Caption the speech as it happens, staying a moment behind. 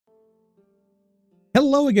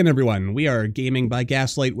Hello again, everyone. We are Gaming by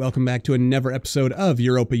Gaslight. Welcome back to another episode of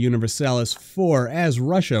Europa Universalis IV as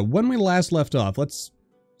Russia. When we last left off, let's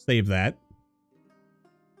save that.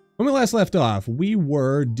 When we last left off, we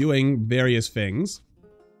were doing various things.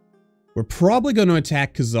 We're probably going to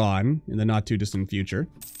attack Kazan in the not-too-distant future.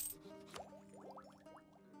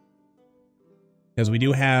 Because we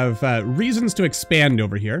do have reasons to expand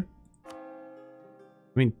over here. I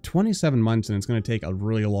mean, 27 months and it's going to take a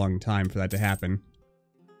really long time for that to happen.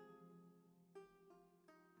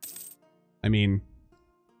 I mean,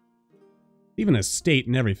 even a state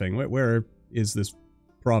and everything. Where is this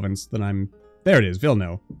province that I'm... There it is,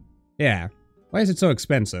 Vilno. Yeah. Why is it so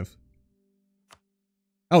expensive?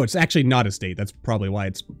 Oh, it's actually not a state. That's probably why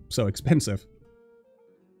it's so expensive.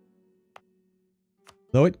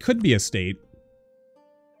 Though it could be a state.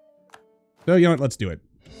 So, you know what? Let's do it.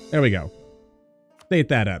 There we go. State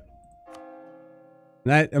that up.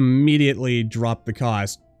 That immediately dropped the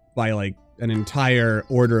cost by, like, an entire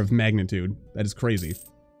order of magnitude. That is crazy.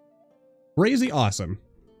 Crazy awesome.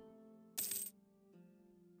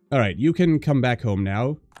 Alright, you can come back home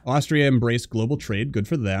now. Austria embraced global trade. Good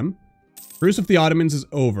for them. Truce with the Ottomans is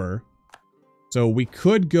over. So we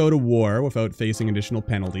could go to war without facing additional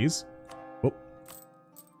penalties. Oh.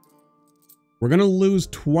 We're gonna lose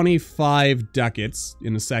 25 ducats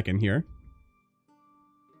in a second here.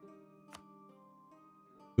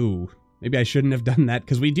 Ooh. Maybe I shouldn't have done that,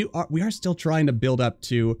 because we are still trying to build up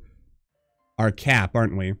to our cap,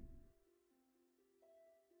 aren't we?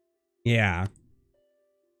 Yeah.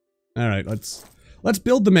 Alright, let's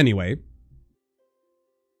build them anyway.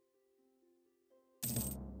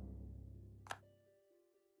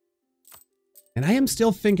 And I am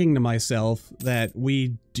still thinking to myself that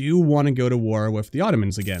we do want to go to war with the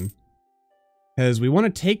Ottomans again. Because we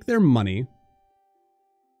want to take their money.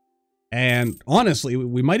 And honestly,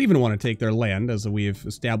 we might even want to take their land, as we've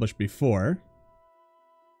established before.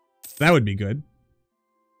 That would be good.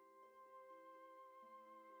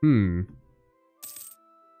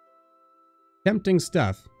 Tempting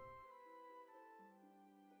stuff.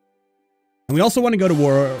 And we also want to go to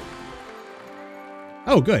war...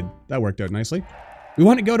 Oh, good. That worked out nicely. We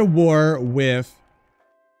want to go to war with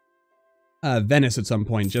Venice at some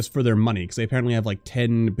point, just for their money, because they apparently have like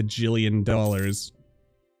 $10 bajillion.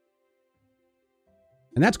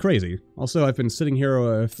 And that's crazy. Also, I've been sitting here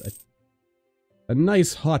with a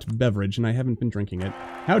nice hot beverage, and I haven't been drinking it.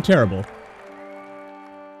 How terrible.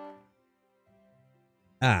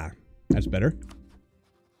 Ah, that's better.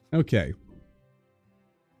 Okay.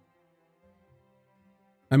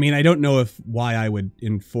 I mean, I don't know why I would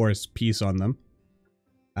enforce peace on them.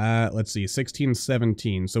 Let's see,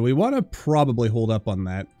 1617. So we want to probably hold up on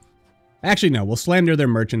that. Actually, no, we'll slander their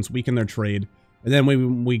merchants, weaken their trade, and then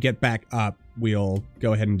when we get back up, we'll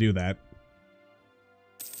go ahead and do that.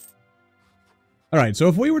 Alright, so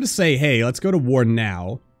if we were to say, hey, let's go to war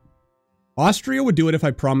now, Austria would do it if I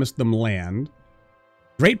promised them land.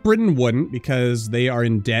 Great Britain wouldn't, because they are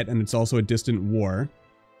in debt and it's also a distant war.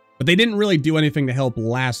 But they didn't really do anything to help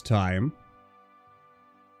last time.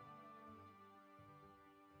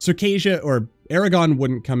 Circassia, or Aragon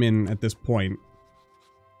wouldn't come in at this point.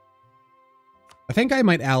 I think I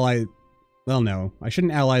might ally... Well, no. I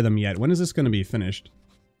shouldn't ally them yet. When is this going to be finished?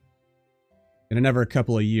 In another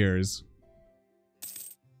couple of years.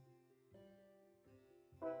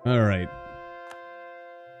 Alright.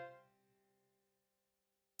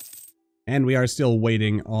 And we are still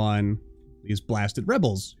waiting on these blasted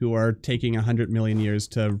rebels, who are taking 100 million years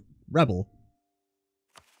to rebel.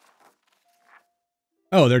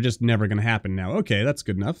 Oh, they're just never going to happen now. Okay, that's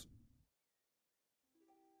good enough.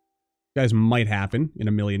 You guys might happen in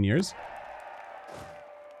a million years.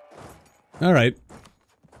 Alright.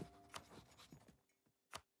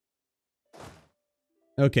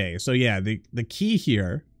 Okay, so yeah, the key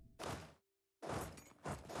here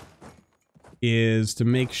is to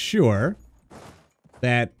make sure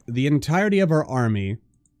that the entirety of our army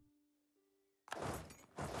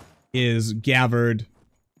is gathered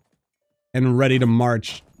and ready to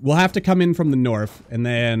march. We'll have to come in from the north, and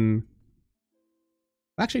then...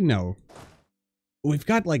 Actually, no. We've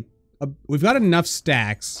got, like, we've got enough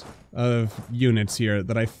stacks of units here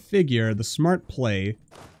that I figure the smart play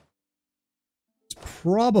is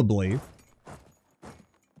probably...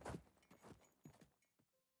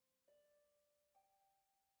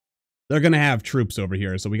 They're gonna have troops over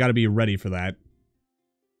here, so we gotta be ready for that.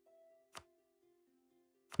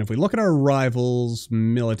 And if we look at our rivals'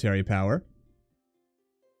 military power...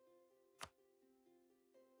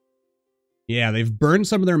 Yeah, they've burned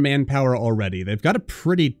some of their manpower already. They've got a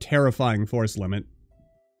pretty terrifying force limit.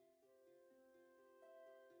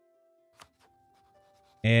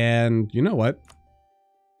 And you know what?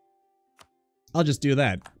 I'll just do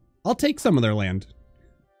that. I'll take some of their land.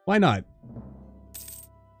 Why not?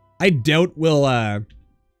 I doubt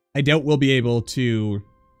we'll be able to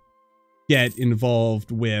get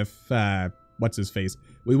involved with, what's his face?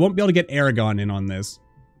 We won't be able to get Aragon in on this.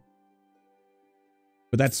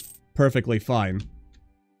 But that's perfectly fine.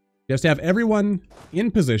 Just have everyone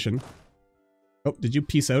in position. Oh, did you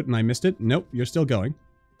peace out and I missed it? Nope, you're still going.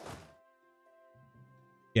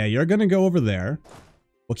 Yeah, you're gonna go over there.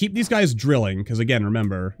 We'll keep these guys drilling, because again,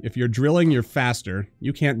 remember, if you're drilling, you're faster.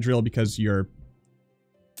 You can't drill because you're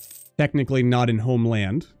technically not in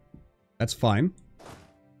homeland. That's fine.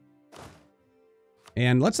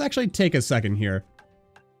 And let's actually take a second here.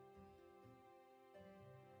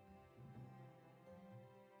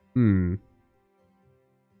 I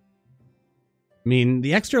mean,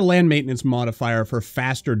 the extra land maintenance modifier for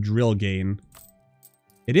faster drill gain.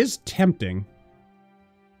 It is tempting.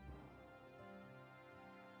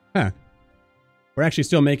 Huh. We're actually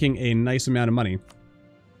still making a nice amount of money.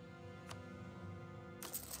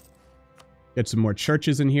 Get some more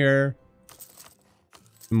churches in here.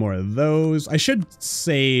 Some more of those. I should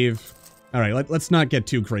save... Alright, let's not get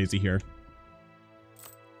too crazy here.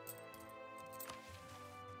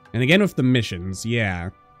 And again with the missions, yeah.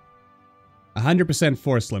 100%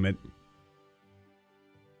 force limit.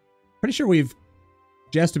 Pretty sure we've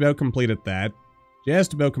just about completed that.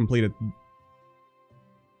 Just about completed...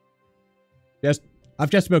 I've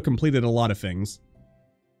just about completed a lot of things.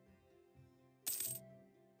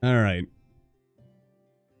 Alright.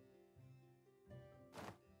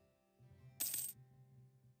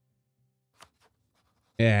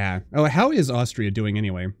 Yeah. Oh, how is Austria doing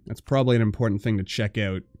anyway? That's probably an important thing to check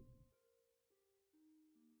out.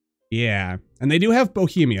 Yeah. And they do have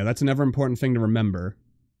Bohemia. That's another important thing to remember.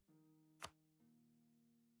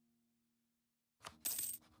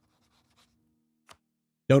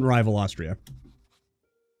 Don't rival Austria.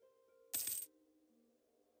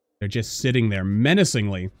 They're just sitting there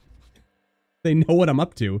menacingly. They know what I'm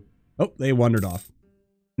up to. Oh, they wandered off.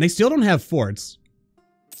 And they still don't have forts.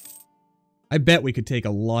 I bet we could take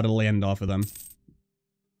a lot of land off of them.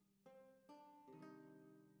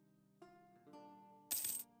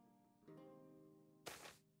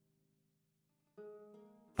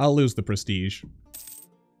 I'll lose the prestige.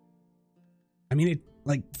 I mean,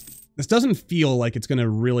 this doesn't feel like it's gonna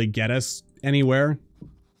really get us anywhere.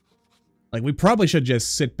 Like, we probably should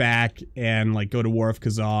just sit back and, like, go to War of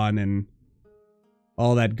Kazan and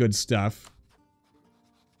all that good stuff.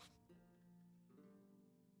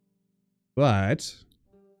 But...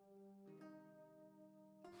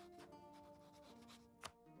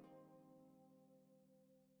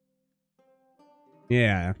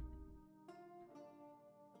 yeah.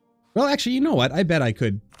 Well, actually, you know what? I bet I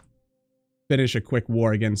could finish a quick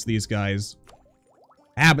war against these guys.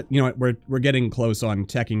 Ah, but you know what? We're getting close on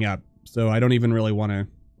teching up, so I don't even really want to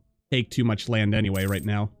take too much land anyway right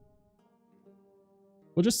now.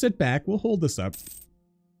 We'll just sit back. We'll hold this up.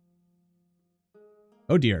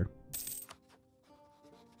 Oh dear.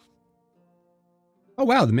 Oh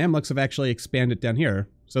wow, the Mamluks have actually expanded down here.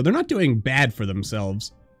 So they're not doing bad for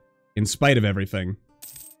themselves, in spite of everything.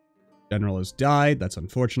 General has died. That's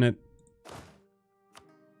unfortunate.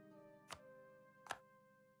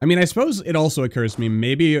 I mean, I suppose it also occurs to me,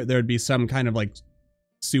 maybe there'd be some kind of, like,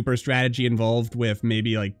 super strategy involved with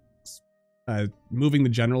maybe, like, moving the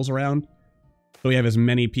generals around. So we have as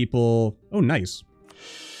many people... oh, nice.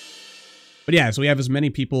 But yeah, so we have as many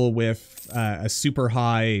people with a super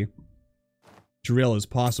high drill as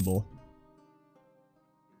possible.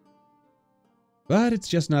 But it's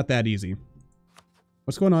just not that easy.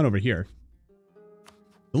 What's going on over here?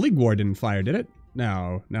 The League War didn't fire, did it?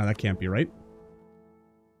 No, that can't be right.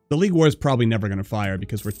 The League War is probably never going to fire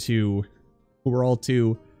because we're all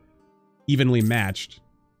too evenly matched.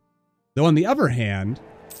 Though on the other hand,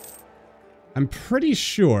 I'm pretty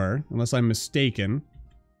sure, unless I'm mistaken,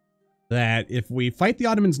 that if we fight the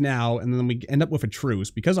Ottomans now and then we end up with a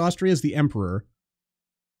truce, because Austria is the emperor,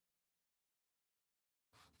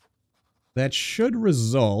 that should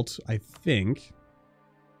result, I think,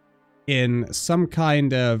 in some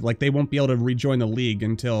kind of, like, they won't be able to rejoin the League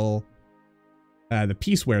until the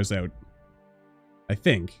peace wears out. I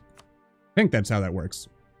think that's how that works.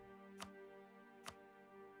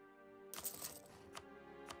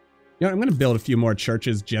 You know, I'm going to build a few more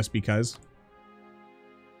churches just because.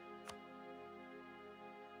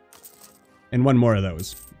 And one more of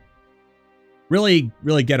those. Really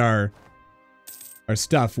get our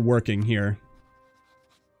stuff working here.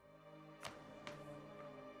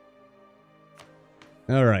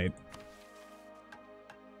 All right.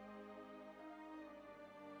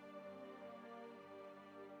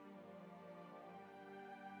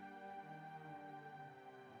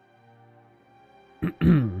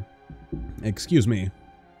 Excuse me.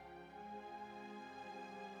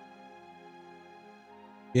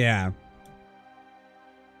 Yeah.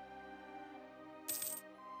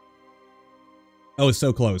 Oh,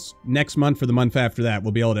 so close. Next month or the month after that,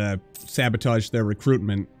 we'll be able to sabotage their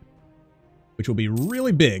recruitment, which will be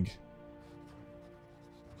really big.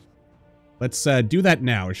 Let's do that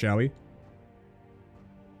now, shall we?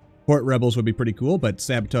 Port rebels would be pretty cool, but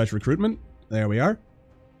sabotage recruitment. There we are.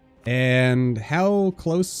 And how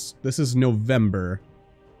close? This is November.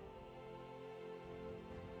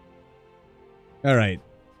 All right.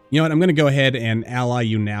 You know what? I'm going to go ahead and ally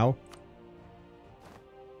you now.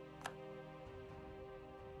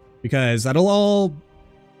 Because it'll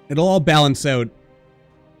all balance out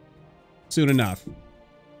soon enough.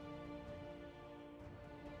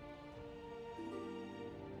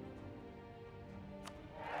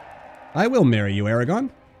 I will marry you,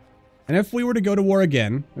 Aragon. And if we were to go to war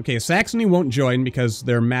again... Okay, Saxony won't join because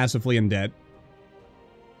they're massively in debt.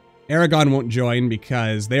 Aragon won't join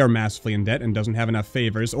because they are massively in debt and doesn't have enough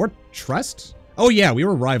favors. Or trust? Oh yeah, we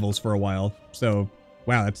were rivals for a while. So,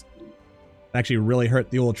 wow, that's actually really hurt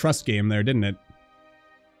the old trust game there, didn't it?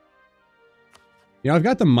 You know, I've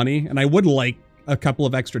got the money, and I would like a couple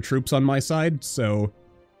of extra troops on my side, so...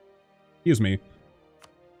 Excuse me.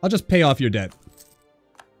 I'll just pay off your debt.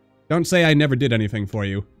 Don't say I never did anything for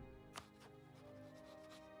you.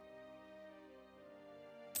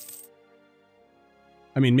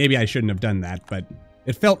 I mean, maybe I shouldn't have done that, but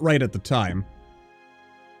it felt right at the time.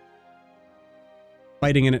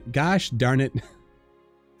 Fighting in it. Gosh darn it.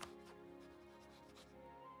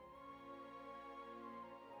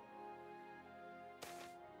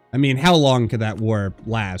 I mean, how long could that war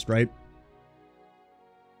last, right?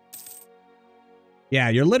 Yeah,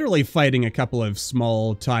 you're literally fighting a couple of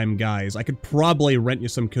small-time guys. I could probably rent you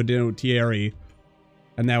some condottieri,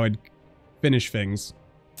 and that would finish things.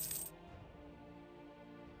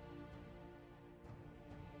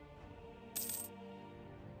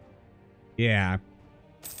 Yeah.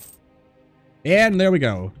 And there we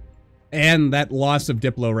go. And that loss of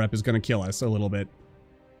Diplo rep is going to kill us a little bit.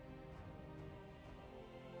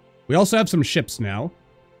 We also have some ships now.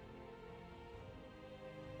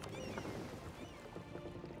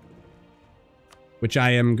 Which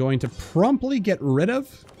I am going to promptly get rid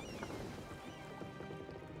of.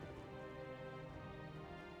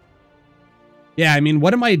 Yeah, I mean,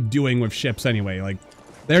 what am I doing with ships anyway? Like,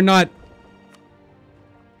 they're not...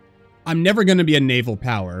 I'm never going to be a naval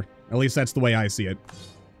power. At least that's the way I see it.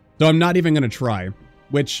 So I'm not even going to try.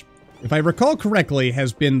 Which, if I recall correctly,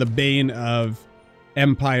 has been the bane of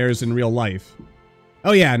empires in real life.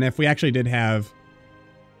 Oh yeah, and if we actually did have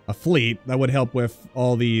a fleet, that would help with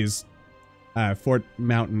all these Fort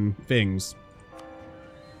Mountain things.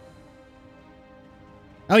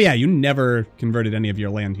 Oh yeah, you never converted any of your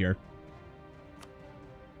land here.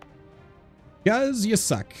 'Cause you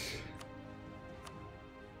suck.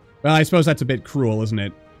 Well, I suppose that's a bit cruel, isn't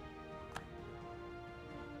it?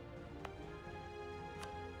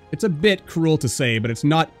 It's a bit cruel to say, but it's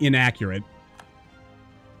not inaccurate.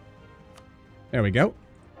 There we go.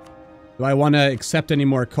 Do I want to accept any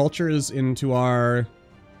more cultures into our...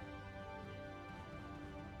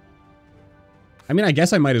 I mean, I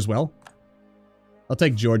guess I might as well. I'll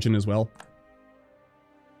take Georgian as well.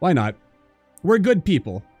 Why not? We're good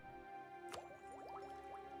people.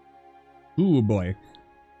 Ooh, boy.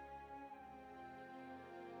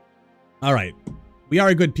 Alright. We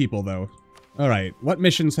are good people, though. Alright. What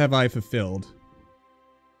missions have I fulfilled?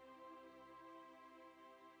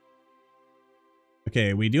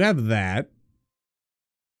 Okay, we do have that.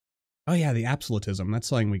 Oh yeah, the absolutism. That's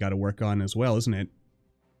something we gotta work on as well, isn't it?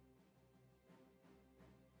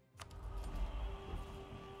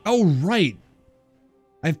 Oh, right!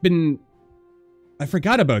 I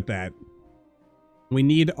forgot about that. We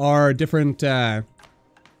need our different, Oh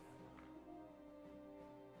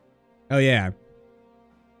yeah.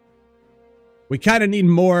 We kinda need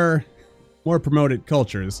more promoted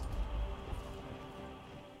cultures.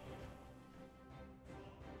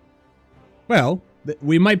 Well,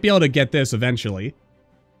 we might be able to get this eventually.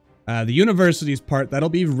 The universities part, that'll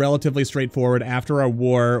be relatively straightforward after our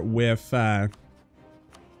war with the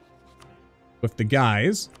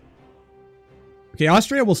guys. Okay,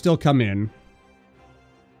 Austria will still come in.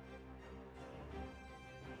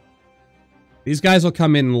 These guys will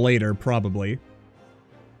come in later, probably.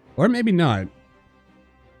 Or maybe not.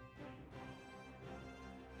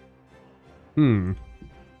 Am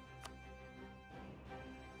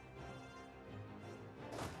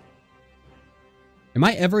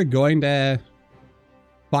I ever going to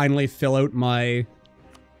finally fill out my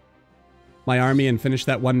army and finish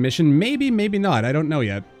that one mission? Maybe, maybe not. I don't know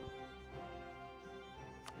yet.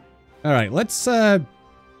 Alright, let's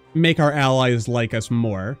make our allies like us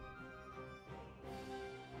more.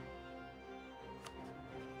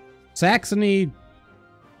 Saxony...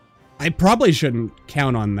 I probably shouldn't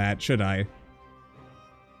count on that, should I?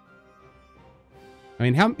 I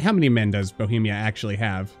mean, how many men does Bohemia actually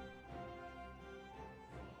have?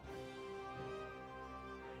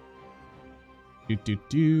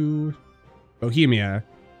 Bohemia.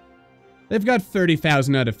 They've got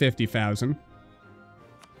 30,000 out of 50,000.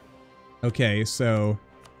 Okay, so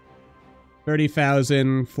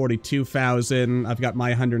 30,000, 42,000. I've got my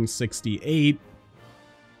 168.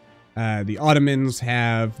 The Ottomans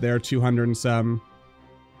have their 200 and some.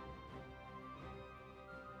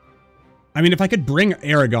 I mean, if I could bring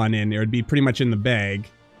Aragon in, it would be pretty much in the bag.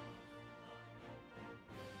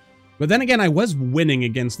 But then again, I was winning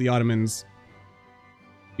against the Ottomans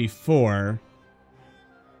before.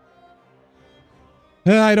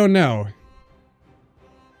 I don't know.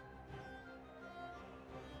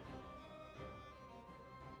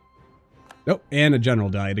 Oh, and a general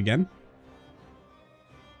died again.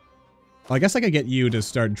 Well, I guess I could get you to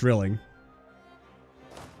start drilling.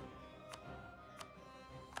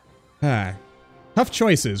 Tough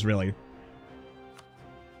choices, really.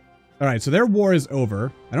 Alright, so their war is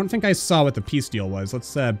over. I don't think I saw what the peace deal was.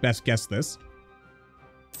 Let's best guess this.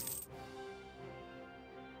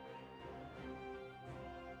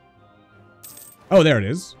 Oh, there it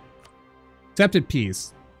is. Accepted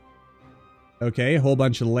peace. Okay, a whole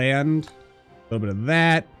bunch of land. A little bit of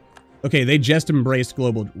that. Okay, they just embraced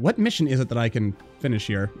global... What mission is it that I can finish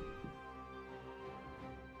here?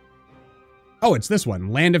 Oh, it's this one.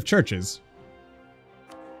 Land of Churches.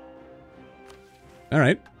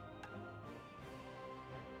 Alright.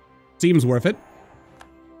 Seems worth it.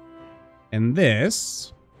 And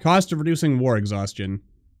this... Cost of reducing war exhaustion.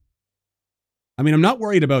 I mean, I'm not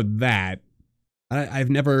worried about that. I've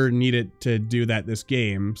never needed to do that this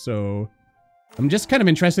game, so... I'm just kind of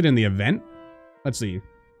interested in the event. Let's see.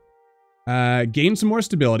 Gain some more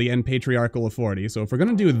stability and patriarchal authority. So if we're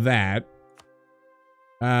going to do that...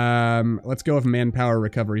 let's go with manpower,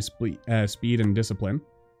 recovery, speed, and discipline.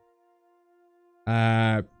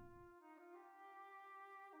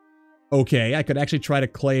 Okay, I could actually try to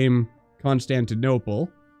claim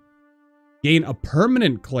Constantinople. Gain a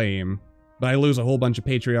permanent claim, but I lose a whole bunch of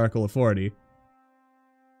patriarchal authority.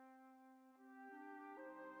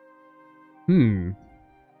 I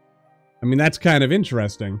mean, that's kind of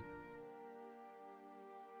interesting.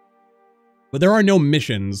 But there are no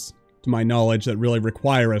missions, to my knowledge, that really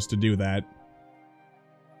require us to do that.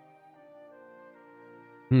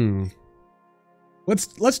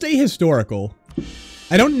 Let's stay historical.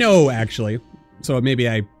 I don't know, actually, so maybe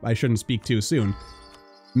I shouldn't speak too soon.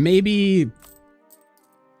 Maybe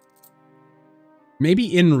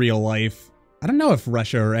in real life, I don't know if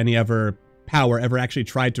Russia or any other power ever actually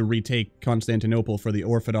tried to retake Constantinople for the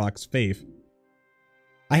Orthodox faith.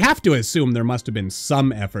 I have to assume there must have been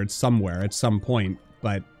some effort somewhere at some point,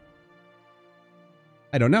 but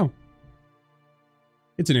I don't know.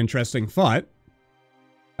 It's an interesting thought.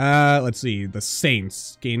 Let's see. The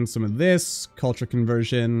Saints. Gain some of this. Culture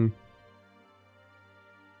conversion.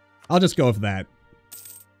 I'll just go with that.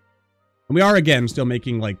 And we are, again, still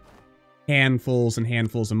making, like, handfuls and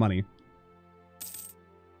handfuls of money.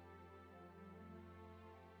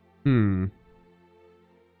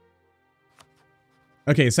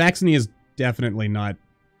 Okay, Saxony is definitely not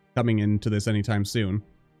coming into this anytime soon.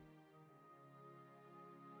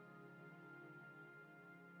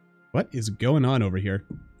 What is going on over here?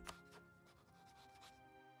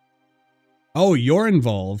 Oh, you're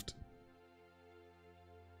involved.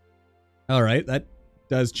 Alright, that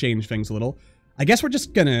does change things a little. I guess we're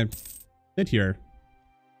just gonna sit here.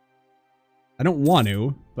 I don't want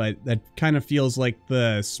to, but that kind of feels like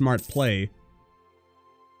the smart play.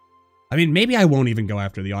 I mean, maybe I won't even go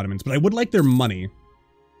after the Ottomans, but I would like their money.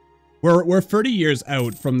 We're 30 years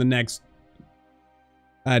out from the next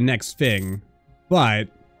thing, but...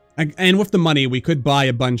 And with the money, we could buy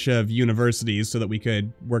a bunch of universities so that we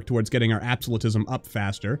could work towards getting our absolutism up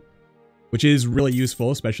faster. Which is really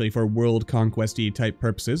useful, especially for world conquest-y type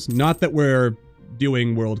purposes. Not that we're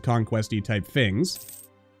doing world conquest-y type things,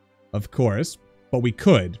 of course, but we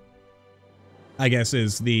could. I guess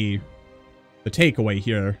is the takeaway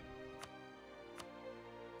here.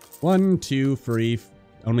 1, 2, 3,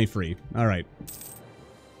 only 3. Alright.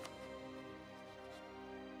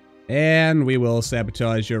 And we will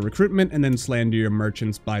sabotage your recruitment and then slander your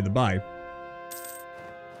merchants by the by.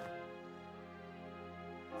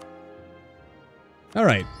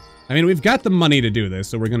 Alright. I mean, we've got the money to do this,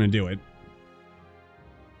 so we're gonna do it.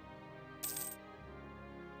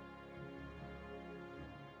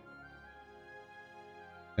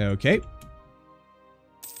 Okay.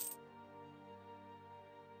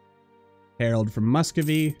 Harold from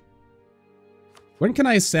Muscovy. When can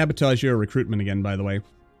I sabotage your recruitment again, by the way?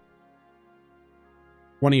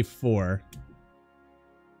 24.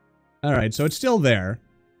 Alright, so it's still there.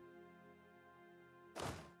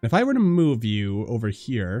 If I were to move you over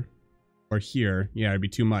here, or here, yeah, it'd be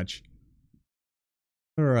too much.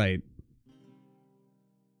 Alright.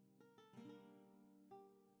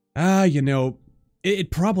 You know, it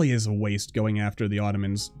probably is a waste going after the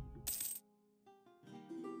Ottomans.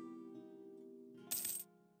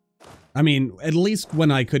 I mean, at least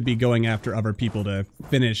when I could be going after other people to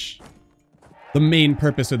finish the main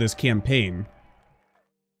purpose of this campaign.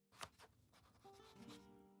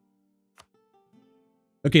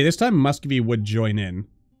 Okay, this time Muscovy would join in.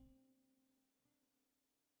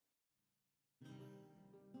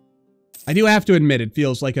 I do have to admit, it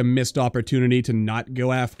feels like a missed opportunity to not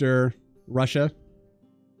go after Russia.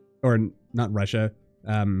 Or, not Russia.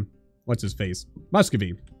 What's his face?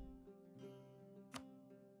 Muscovy.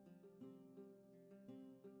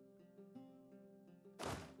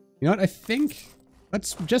 You know what, I think...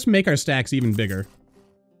 Let's just make our stacks even bigger.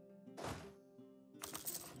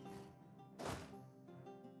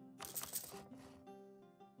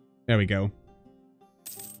 There we go.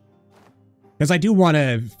 Because I do want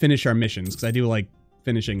to finish our missions, because I do like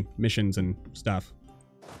finishing missions and stuff.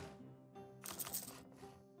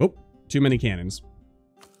 Oh, too many cannons.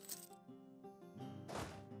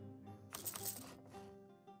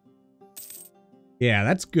 Yeah,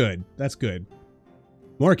 that's good. That's good.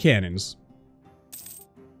 More cannons.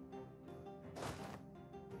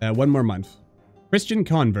 1 more month. Christian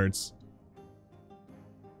converts.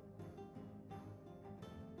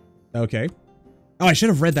 Okay. Oh, I should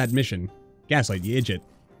have read that mission. Gaslight, you idiot.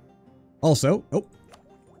 Also, oh.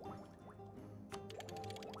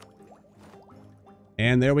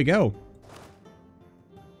 And there we go.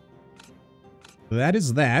 That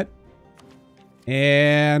is that.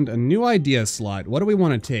 And a new idea slot. What do we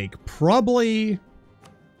want to take? Probably...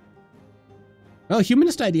 Well,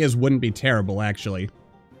 humanist ideas wouldn't be terrible, actually.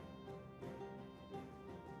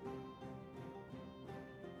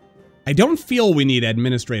 I don't feel we need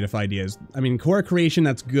administrative ideas. I mean, core creation,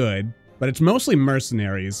 that's good, but it's mostly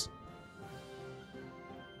mercenaries.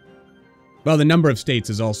 Well, the number of states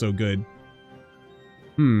is also good.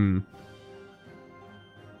 I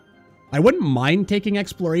wouldn't mind taking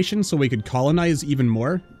exploration so we could colonize even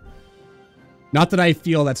more. Not that I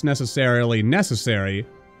feel that's necessarily necessary,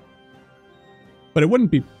 but it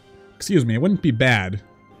wouldn't be, excuse me, it wouldn't be bad.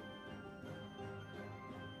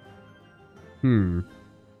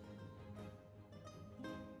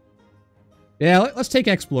 Yeah, let's take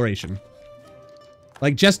exploration.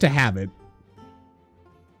 Like, just to have it.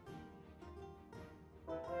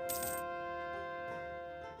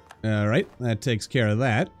 Alright, that takes care of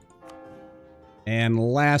that. And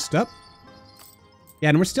last up. Yeah,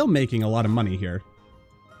 and we're still making a lot of money here.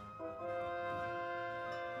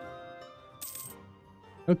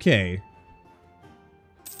 Okay.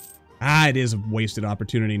 Ah, it is a wasted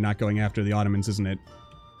opportunity not going after the Ottomans, isn't it?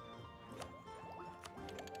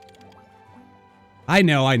 I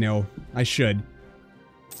know. I should.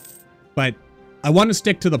 But I want to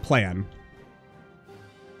stick to the plan.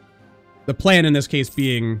 The plan in this case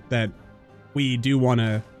being that we do want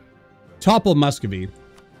to topple Muscovy.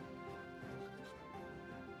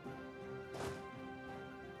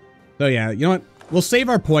 So yeah, you know what? We'll save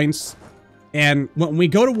our points. And when we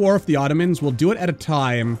go to war with the Ottomans, we'll do it at a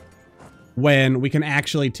time when we can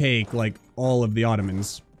actually take, like, all of the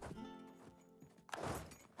Ottomans.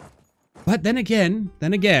 But then again,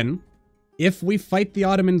 if we fight the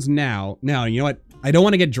Ottomans now, you know what? I don't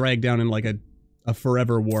want to get dragged down in, like, a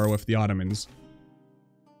forever war with the Ottomans.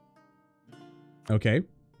 Okay.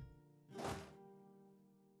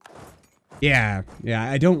 Yeah,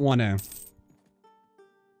 I don't want to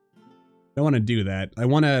do that.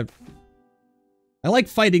 I like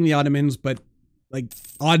fighting the Ottomans, but, like,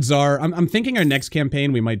 odds are, I'm thinking our next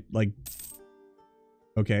campaign we might, like,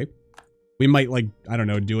 okay. We might, like, I don't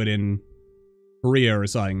know, do it in Korea or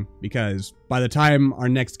something, because by the time our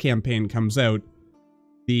next campaign comes out,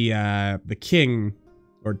 the king,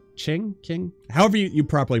 or king? However you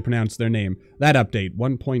properly pronounce their name, that update,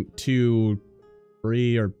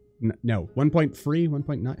 1.23 or, no, 1.3,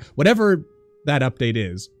 1.9, whatever that update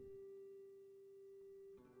is.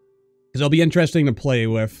 Because it'll be interesting to play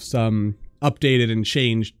with some updated and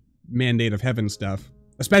changed Mandate of Heaven stuff.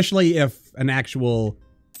 Especially if an actual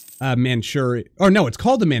Manchuria... Or no, it's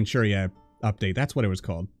called the Manchuria update. That's what it was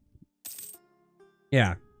called.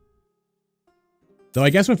 Yeah. So I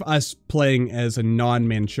guess with us playing as a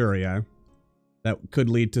non-Manchuria, that could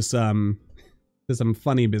lead to some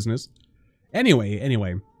funny business.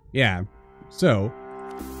 Anyway, yeah. So,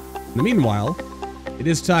 in the meanwhile, it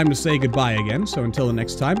is time to say goodbye again. So until the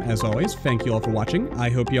next time, as always, thank you all for watching. I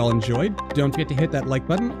hope you all enjoyed. Don't forget to hit that like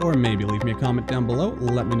button, or maybe leave me a comment down below.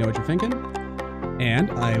 Let me know what you're thinking.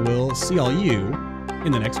 And I will see all you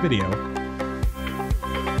in the next video.